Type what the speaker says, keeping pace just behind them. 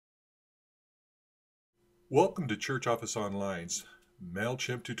Welcome to Church Office Online's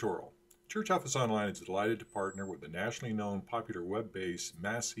MailChimp tutorial. Church Office Online is delighted to partner with a nationally known popular web-based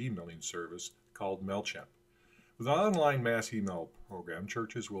mass emailing service called MailChimp. With an online mass email program,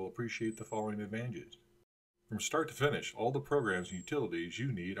 churches will appreciate the following advantages. From start to finish, all the programs and utilities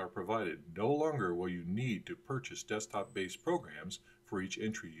you need are provided. No longer will you need to purchase desktop-based programs for each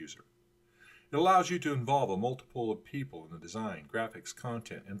entry user. It allows you to involve a multiple of people in the design, graphics,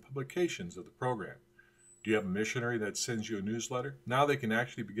 content, and publications of the program. Do you have a missionary that sends you a newsletter? Now they can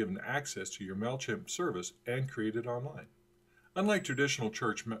actually be given access to your MailChimp service and create it online. Unlike traditional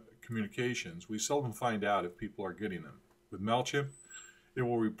church communications, we seldom find out if people are getting them. With MailChimp, it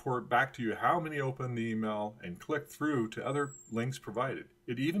will report back to you how many opened the email and click through to other links provided.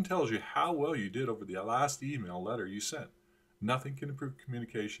 It even tells you how well you did over the last email letter you sent. Nothing can improve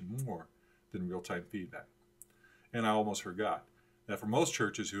communication more than real-time feedback. And I almost forgot that for most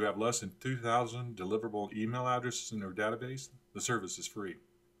churches who have less than 2,000 deliverable email addresses in their database, the service is free.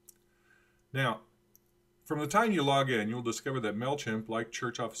 Now, from the time you log in, you'll discover that MailChimp, like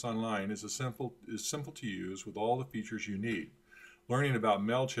Church Office Online, is simple to use with all the features you need. Learning about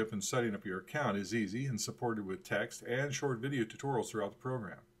MailChimp and setting up your account is easy and supported with text and short video tutorials throughout the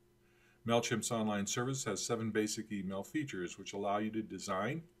program. MailChimp's online service has 7 basic email features which allow you to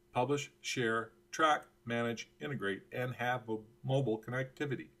design, publish, share, track, manage, integrate, and have mobile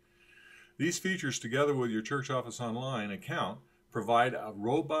connectivity. These features, together with your Church Office Online account, provide a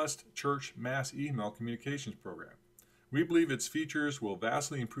robust church mass email communications program. We believe its features will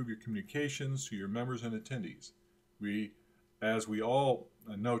vastly improve your communications to your members and attendees. As we all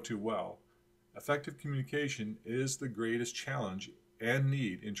know too well, effective communication is the greatest challenge and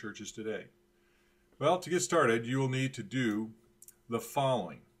need in churches today. Well, to get started, you will need to do the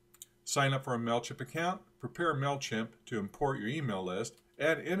following. Sign up for a MailChimp account, prepare MailChimp to import your email list,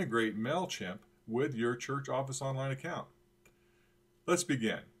 and integrate MailChimp with your Church Office Online account. Let's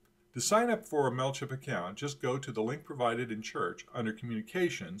begin. To sign up for a MailChimp account, just go to the link provided in Church under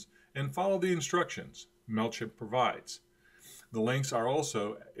Communications and follow the instructions MailChimp provides. The links are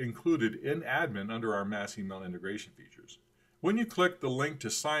also included in Admin under our mass email integration features. When you click the link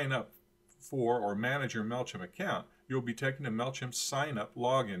to sign up for or manage your MailChimp account, you'll be taken to MailChimp's sign up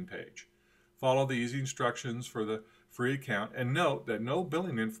login page. Follow the easy instructions for the free account and note that no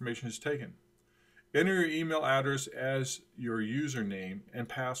billing information is taken. Enter your email address as your username and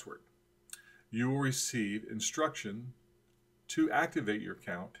password. You will receive instruction to activate your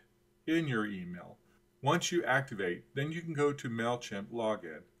account in your email. Once you activate, then you can go to MailChimp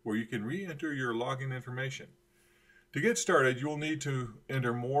login where you can re-enter your login information. To get started, you will need to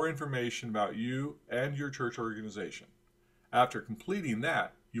enter more information about you and your church organization. After completing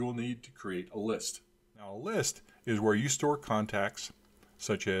that, you will need to create a list. Now, a list is where you store contacts,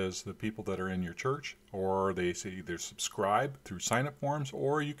 such as the people that are in your church, or they say either subscribe through sign-up forms,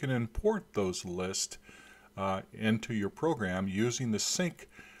 or you can import those lists into your program using the sync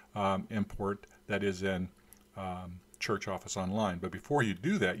import that is in Church Office Online. But before you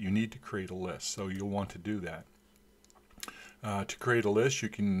do that, you need to create a list, so you'll want to do that. To create a list, you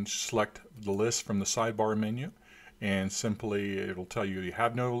can select the list from the sidebar menu, and simply it'll tell you you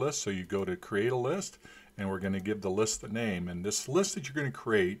have no list, so you go to create a list, and we're going to give the list the name. And this list that you're going to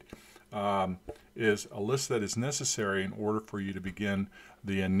create is a list that is necessary in order for you to begin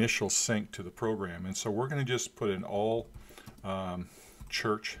the initial sync to the program. And so we're going to just put an all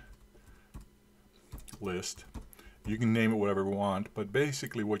church list. You can name it whatever you want, but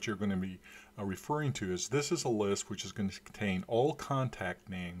basically what you're going to be referring to is this is a list which is going to contain all contact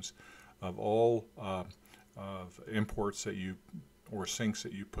names of all of imports that you or syncs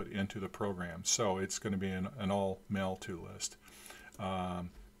that you put into the program. So it's going to be an all mail to list.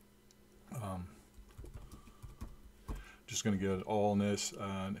 Just going to get all in this,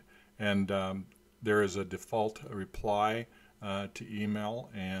 and there is a default reply to email,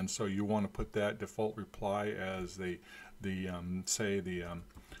 and so you want to put that default reply as the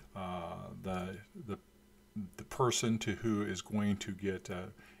person to who is going to get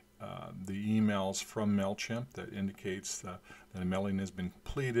the emails from MailChimp that indicates that the mailing has been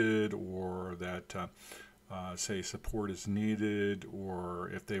completed, or that say support is needed,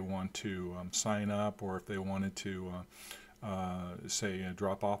 or if they want to sign up, or if they wanted to say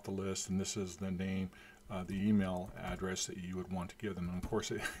drop off the list, and this is the name, the email address that you would want to give them. And of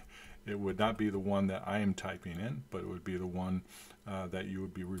course it would not be the one that I am typing in, but it would be the one that you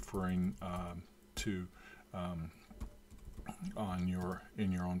would be referring to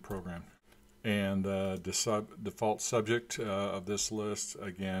in your own program. And the default subject of this list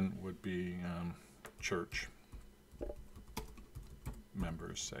again would be church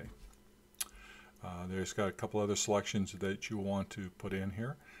members, say. There's got a couple other selections that you want to put in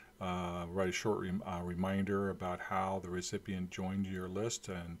here. Write a short reminder about how the recipient joined your list,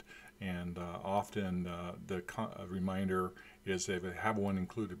 and often the reminder is they have one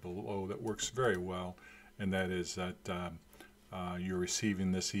included below that works very well, and that is that you're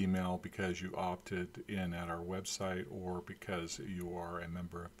receiving this email because you opted in at our website or because you are a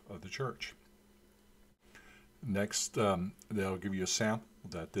member of the church. Next, they'll give you a sample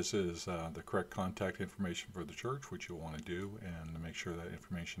that this is the correct contact information for the church, which you'll want to do and make sure that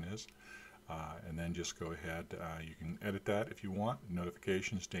information is. And then just go ahead. You can edit that if you want.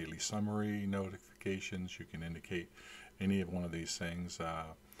 Notifications, daily summary notifications. You can indicate any of one of these things.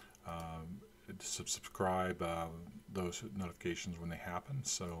 Subscribe those notifications when they happen.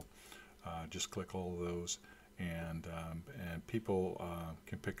 So just click all of those. And people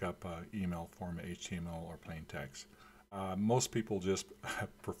can pick up email format, HTML, or plain text. Most people just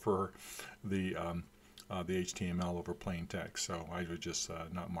prefer the HTML over plain text, so I would just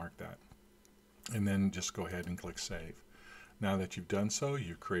not mark that. And then just go ahead and click Save. Now that you've done so,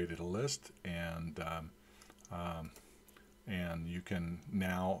 you've created a list, and you can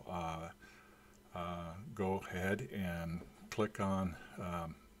now go ahead and click on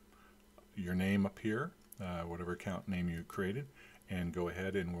your name up here. Whatever account name you created, and go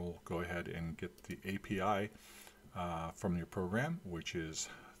ahead and we'll go ahead and get the API from your program, which is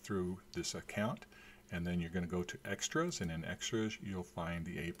through this account. And then you're going to go to Extras, and in Extras you'll find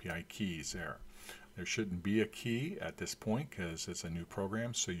the API keys there. There shouldn't be a key at this point because it's a new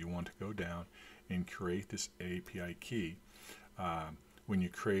program, so you want to go down and create this API key. When you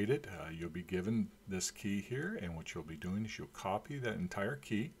create it, you'll be given this key here, and what you'll be doing is you'll copy that entire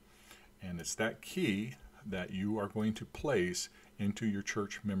key, and it's that key that you are going to place into your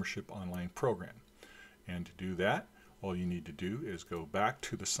church membership online program. And to do that, all you need to do is go back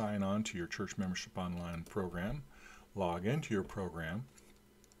to the sign on to your church membership online program, log into your program,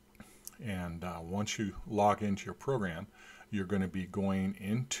 and once you log into your program, you're going to be going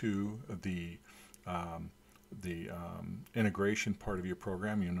into the integration part of your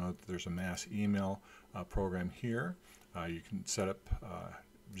program. You know that there's a mass email program here. You can set up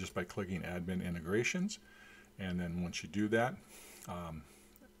just by clicking Admin Integrations, and then once you do that,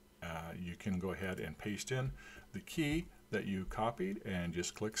 you can go ahead and paste in the key that you copied and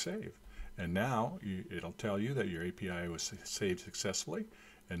just click Save. And now it'll tell you that your API was saved successfully.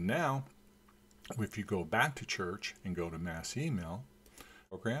 And now, if you go back to church and go to Mass Email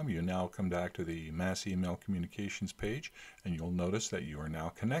program, you now come back to the Mass Email Communications page, and you'll notice that you are now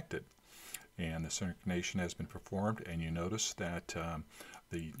connected. And the synchronization has been performed, and you notice that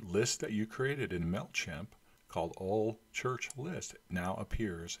the list that you created in MailChimp, called All Church List, now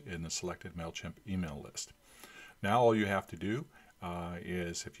appears in the selected MailChimp email list. Now all you have to do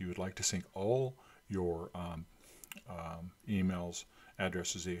is, if you would like to sync all your emails,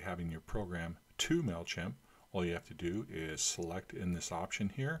 addresses that you have in your program to MailChimp, all you have to do is select in this option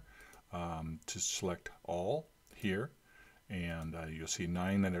here to select all here, and you'll see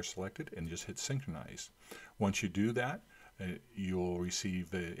 9 that are selected, and just hit Synchronize. Once you do that, you'll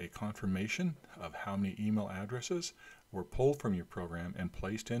receive a confirmation of how many email addresses were pulled from your program and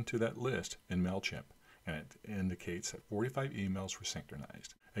placed into that list in MailChimp, and it indicates that 45 emails were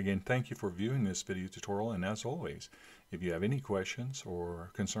synchronized. Again, thank you for viewing this video tutorial, and as always, if you have any questions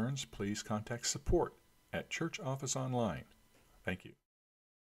or concerns, please contact support at Church Office Online. Thank you.